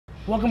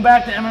Welcome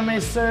back to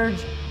MMA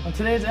Surge. On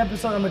today's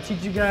episode, I'm going to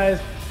teach you guys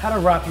how to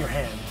wrap your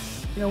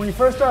hands. You know, when you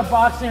first start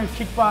boxing or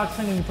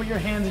kickboxing and you put your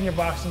hands in your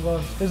boxing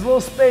gloves, there's a little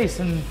space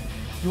and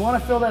you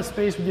want to fill that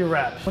space with your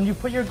wraps. When you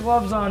put your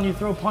gloves on, you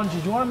throw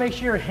punches, you want to make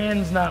sure your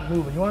hand's not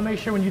moving. You want to make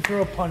sure when you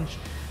throw a punch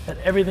that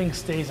everything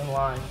stays in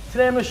line.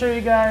 Today I'm going to show you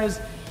guys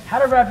how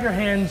to wrap your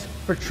hands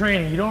for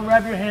training. You don't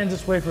wrap your hands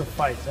this way for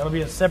fights. That'll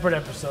be a separate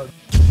episode.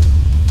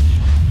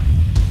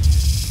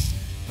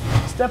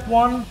 Step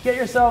one, get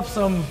yourself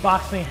some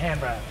boxing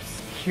hand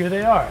wraps. Here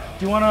they are.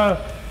 You want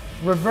to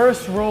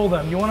reverse roll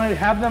them. You want to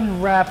have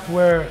them wrapped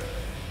where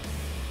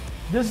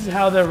this is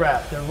how they're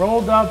wrapped. They're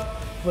rolled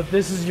up, but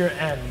this is your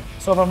end.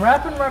 So if I'm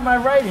wrapping my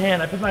right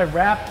hand, I put my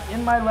wrap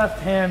in my left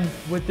hand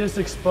with this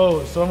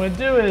exposed. So what I'm going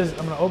to do is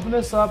I'm going to open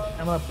this up.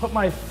 I'm going to put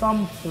my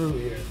thumb through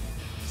here.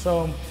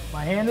 So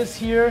my hand is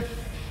here.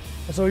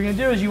 And so what you're going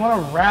to do is you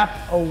want to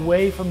wrap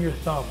away from your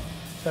thumb.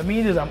 So that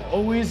means is I'm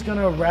always going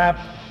to wrap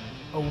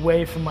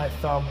away from my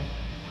thumb.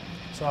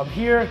 So I'm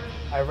here,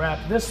 I wrap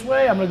this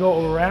way, I'm gonna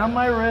go around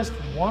my wrist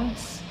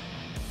once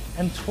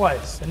and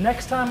twice. The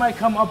next time I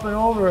come up and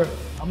over,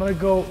 I'm gonna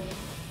go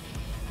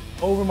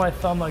over my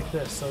thumb like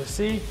this. So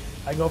see,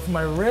 I go from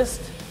my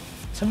wrist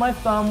to my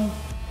thumb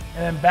and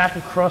then back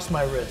across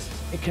my wrist.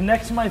 It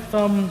connects my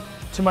thumb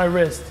to my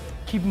wrist,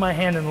 keeping my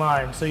hand in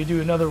line. So you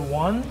do another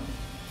one,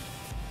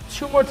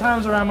 two more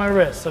times around my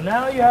wrist. So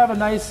now you have a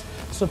nice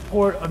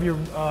support of your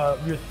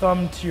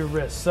thumb to your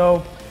wrist.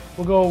 So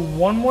we'll go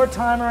one more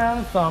time around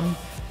the thumb.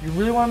 You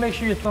really want to make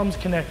sure your thumb's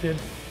connected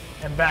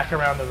and back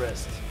around the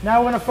wrist. Now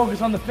we're going to focus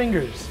on the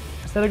fingers.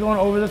 Instead of going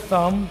over the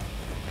thumb,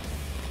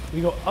 we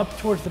go up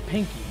towards the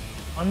pinky,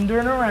 under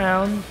and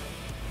around,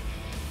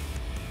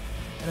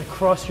 and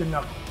across your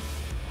knuckles.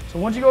 So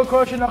once you go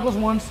across your knuckles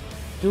once,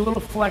 do a little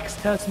flex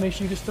test, make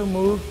sure you can still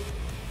move.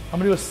 I'm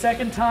going to do a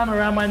second time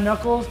around my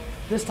knuckles,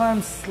 this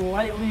time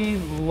slightly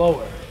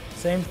lower.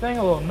 Same thing,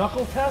 a little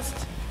knuckle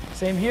test,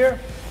 same here.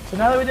 So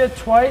now that we did it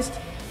twice,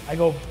 I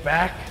go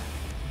back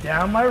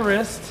down my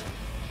wrist,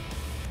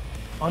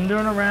 under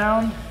and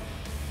around,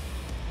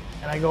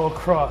 and I go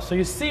across. So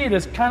you see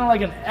there's kind of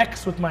like an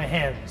X with my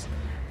hands.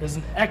 There's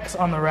an X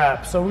on the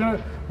wrap. So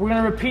we're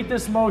gonna repeat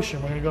this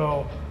motion. We're gonna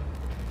go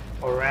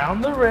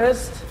around the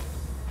wrist,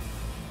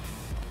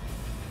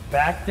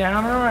 back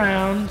down and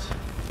around,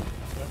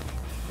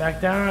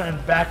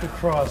 and back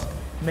across,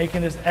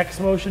 making this X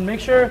motion. Make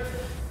sure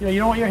you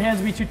don't want your hands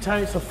to be too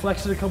tight, so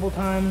flex it a couple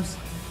times,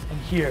 and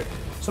here.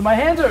 So my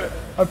hands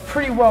are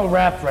pretty well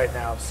wrapped right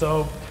now.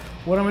 So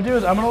what I'm gonna do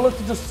is I'm gonna look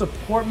to just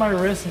support my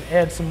wrist and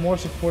add some more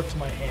support to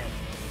my hand.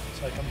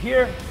 So I come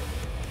here,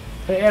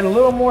 I add a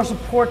little more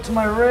support to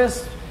my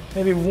wrist,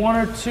 maybe one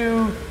or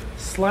two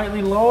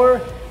slightly lower.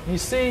 And you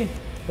see,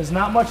 there's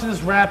not much of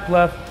this wrap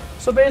left.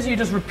 So basically you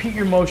just repeat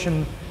your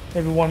motion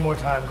maybe one more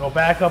time. Go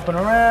back up and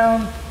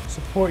around,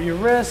 support your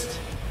wrist,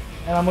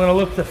 and I'm gonna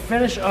look to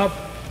finish up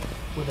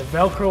with the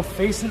Velcro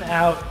facing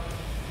out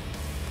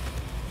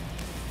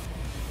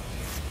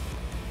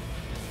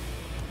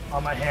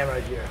on my hand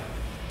right here.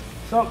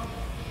 So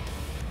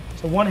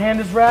one hand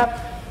is wrapped.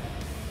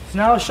 So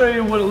now I'll show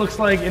you what it looks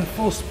like in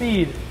full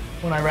speed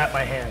when I wrap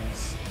my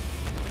hands.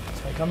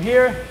 So I come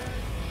here,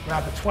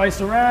 wrap it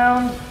twice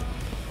around,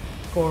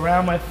 go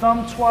around my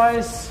thumb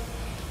twice,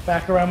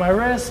 back around my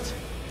wrist,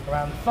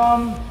 around the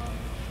thumb.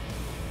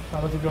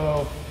 Now let it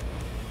go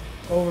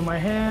over my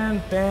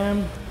hand,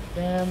 bam,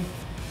 bam.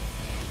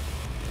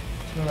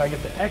 So now I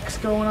get the X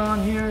going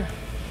on here.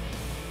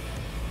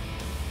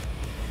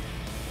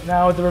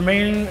 Now with the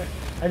remaining,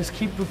 I just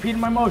keep repeating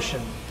my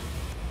motion.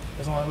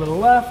 There's only a little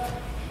left.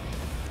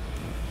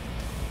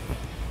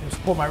 Just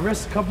support my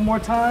wrist a couple more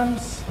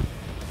times.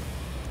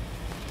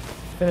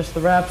 Finish the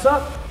wraps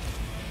up.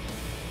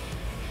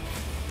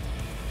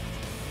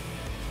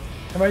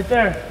 And right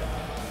there,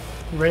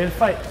 you're ready to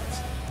fight.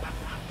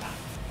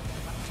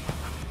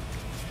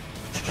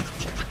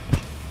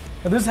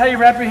 Now this is how you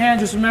wrap your hand.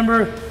 Just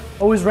remember,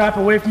 always wrap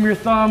away from your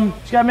thumb.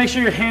 Just gotta make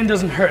sure your hand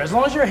doesn't hurt. As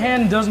long as your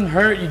hand doesn't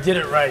hurt, you did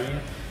it right.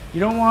 You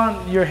don't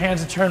want your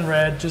hands to turn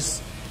red.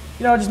 Just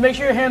make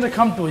sure your hands are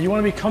comfortable. You want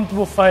to be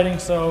comfortable fighting.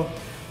 So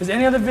if there's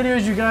any other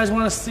videos you guys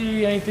want to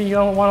see, anything you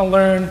don't want to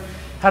learn,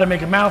 how to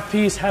make a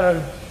mouthpiece, how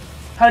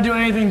to do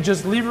anything,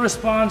 just leave a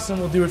response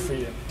and we'll do it for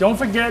you. Don't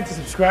forget to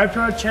subscribe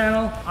to our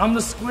channel. I'm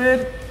the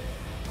Squid.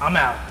 I'm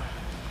out.